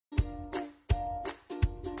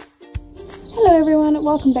Hello everyone,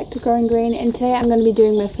 welcome back to Growing Green, and today I'm going to be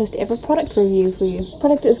doing my first ever product review for you. The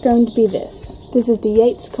product is going to be this. This is the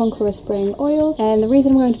Yates Conqueror spraying oil, and the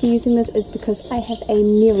reason I'm going to be using this is because I have a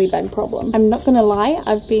mealy bug problem. I'm not going to lie,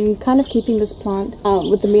 I've been kind of keeping this plant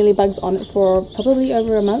with the mealy bugs on it for probably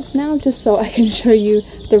over a month now, just so I can show you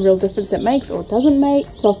the real difference it makes or doesn't make.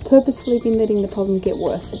 So I've purposefully been letting the problem get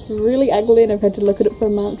worse. It's really ugly and I've had to look at it for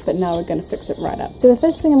a month, but now we're going to fix it right up. So the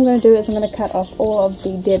first thing I'm going to do is I'm going to cut off all of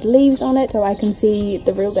the dead leaves on it so I can see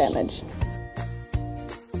the real damage.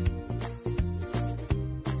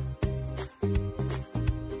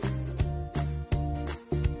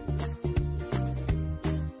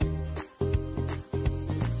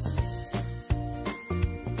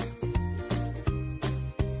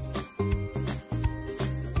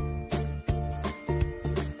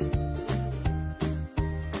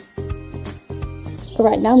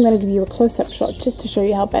 Alright, now I'm going to give you a close-up shot just to show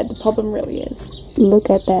you how bad the problem really is. Look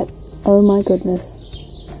at that. Oh my goodness.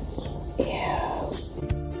 Ew.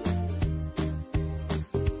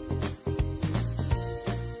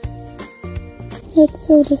 That's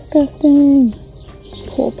so disgusting.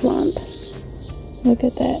 Poor plant. Look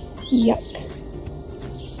at that. Yuck.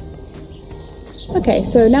 Okay,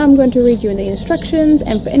 so now I'm going to read you in the instructions,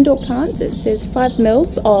 and for indoor plants it says 5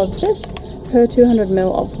 mils of this per 200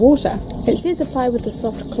 ml of water. It says apply with a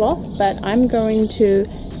soft cloth, but I'm going to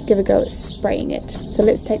give a go at spraying it. So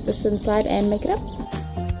let's take this inside and make it up.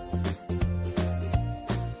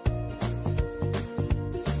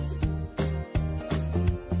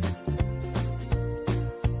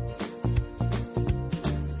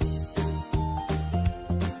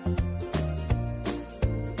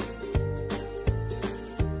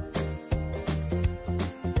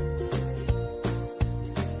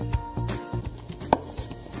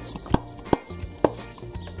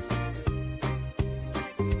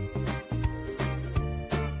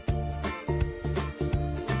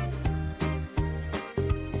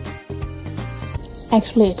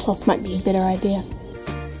 Actually, a cloth might be a better idea.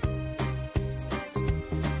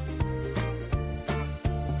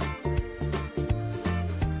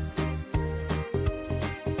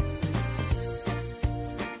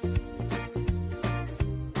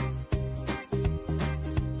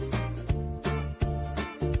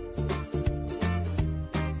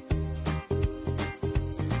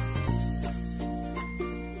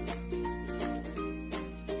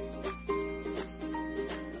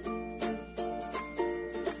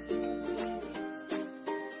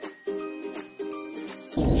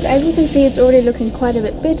 So as you can see, it's already looking quite a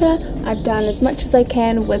bit better. I've done as much as I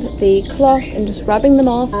can with the cloth and just rubbing them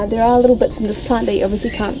off. There are little bits in this plant that you obviously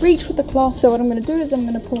can't reach with the cloth, so what I'm going to do is I'm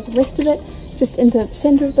going to pull the rest of it just into the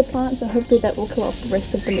center of the plant, so hopefully that will kill off the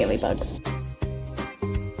rest of the mealy bugs.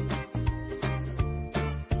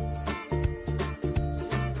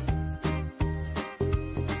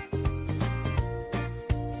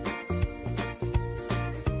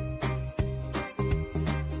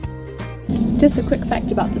 Just a quick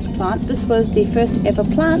fact about this plant. This was the first ever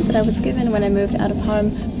plant that I was given when I moved out of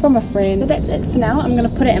home from a friend. So that's it for now. I'm going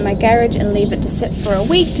to put it in my garage and leave it to sit for a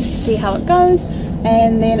week just to see how it goes,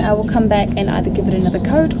 and then I will come back and either give it another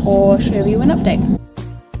coat or show you an update.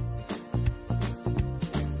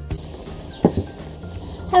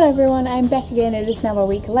 Hello everyone, I'm back again. It is now a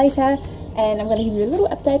week later and I'm going to give you a little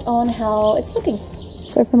update on how it's looking.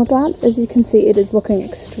 So from a glance, as you can see, it is looking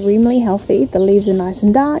extremely healthy. The leaves are nice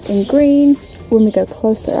and dark and green. When we go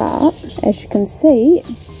closer up, as you can see,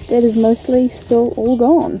 that is mostly still all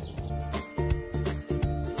gone.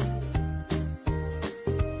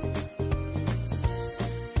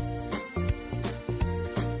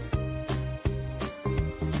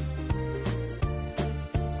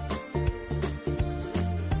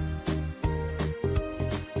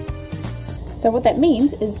 So what that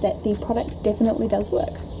means is that the product definitely does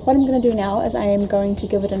work. What I'm going to do now is I am going to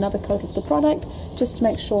give it another coat of the product just to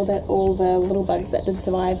make sure that all the little bugs that did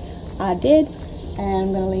survive are dead, and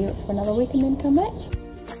I'm going to leave it for another week and then come back.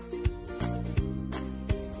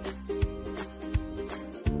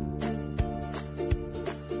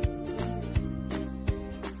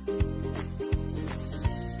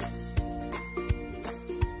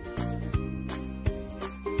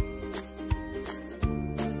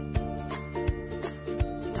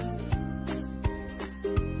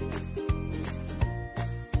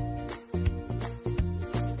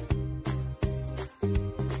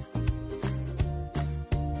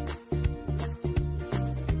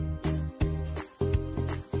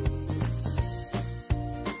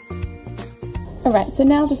 Alright, so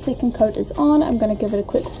now the second coat is on. I'm going to give it a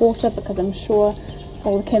quick water because I'm sure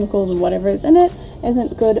all the chemicals and whatever is in it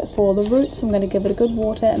isn't good for the roots, so I'm going to give it a good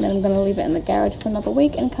water, and then I'm going to leave it in the garage for another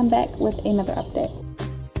week and come back with another update.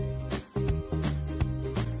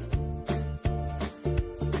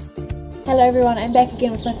 Hello everyone, I'm back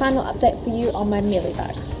again with my final update for you on my mealy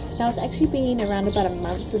bugs. Now it's actually been around about a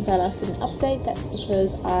month since I last did an update. That's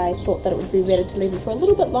because I thought that it would be better to leave it for a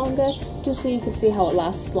little bit longer, just so you could see how it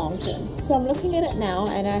lasts long term. So I'm looking at it now,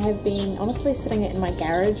 and I have been honestly sitting it in my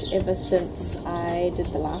garage ever since I did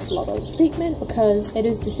the last lot of treatment, because it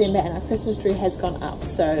is December and our Christmas tree has gone up.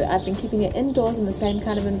 So I've been keeping it indoors in the same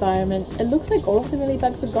kind of environment. It looks like all of the mealy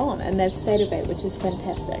bugs are gone and they've stayed away, which is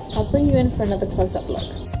fantastic. I'll bring you in for another close-up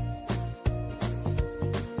look.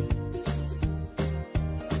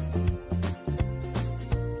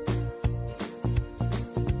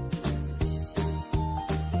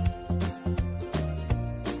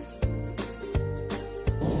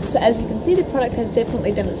 So as you can see, the product has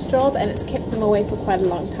definitely done its job and it's kept them away for quite a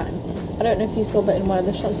long time. I don't know if you saw, but in one of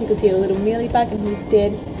the shots you could see a little mealy bug and he's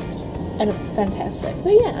dead, and it's fantastic. So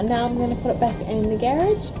yeah, now I'm going to put it back in the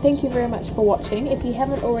garage. Thank you very much for watching. If you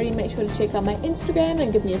haven't already, make sure to check out my Instagram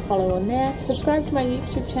and give me a follow on there. Subscribe to my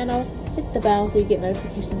YouTube channel, hit the bell so you get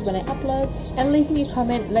notifications when I upload, and leave me a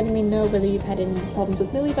comment letting me know whether you've had any problems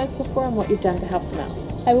with mealy bugs before and what you've done to help them out.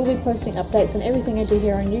 I will be posting updates on everything I do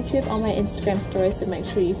here on YouTube on my Instagram story, so make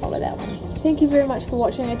sure you follow that one. Thank you very much for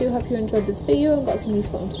watching. I do hope you enjoyed this video and got some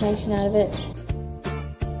useful information out of it.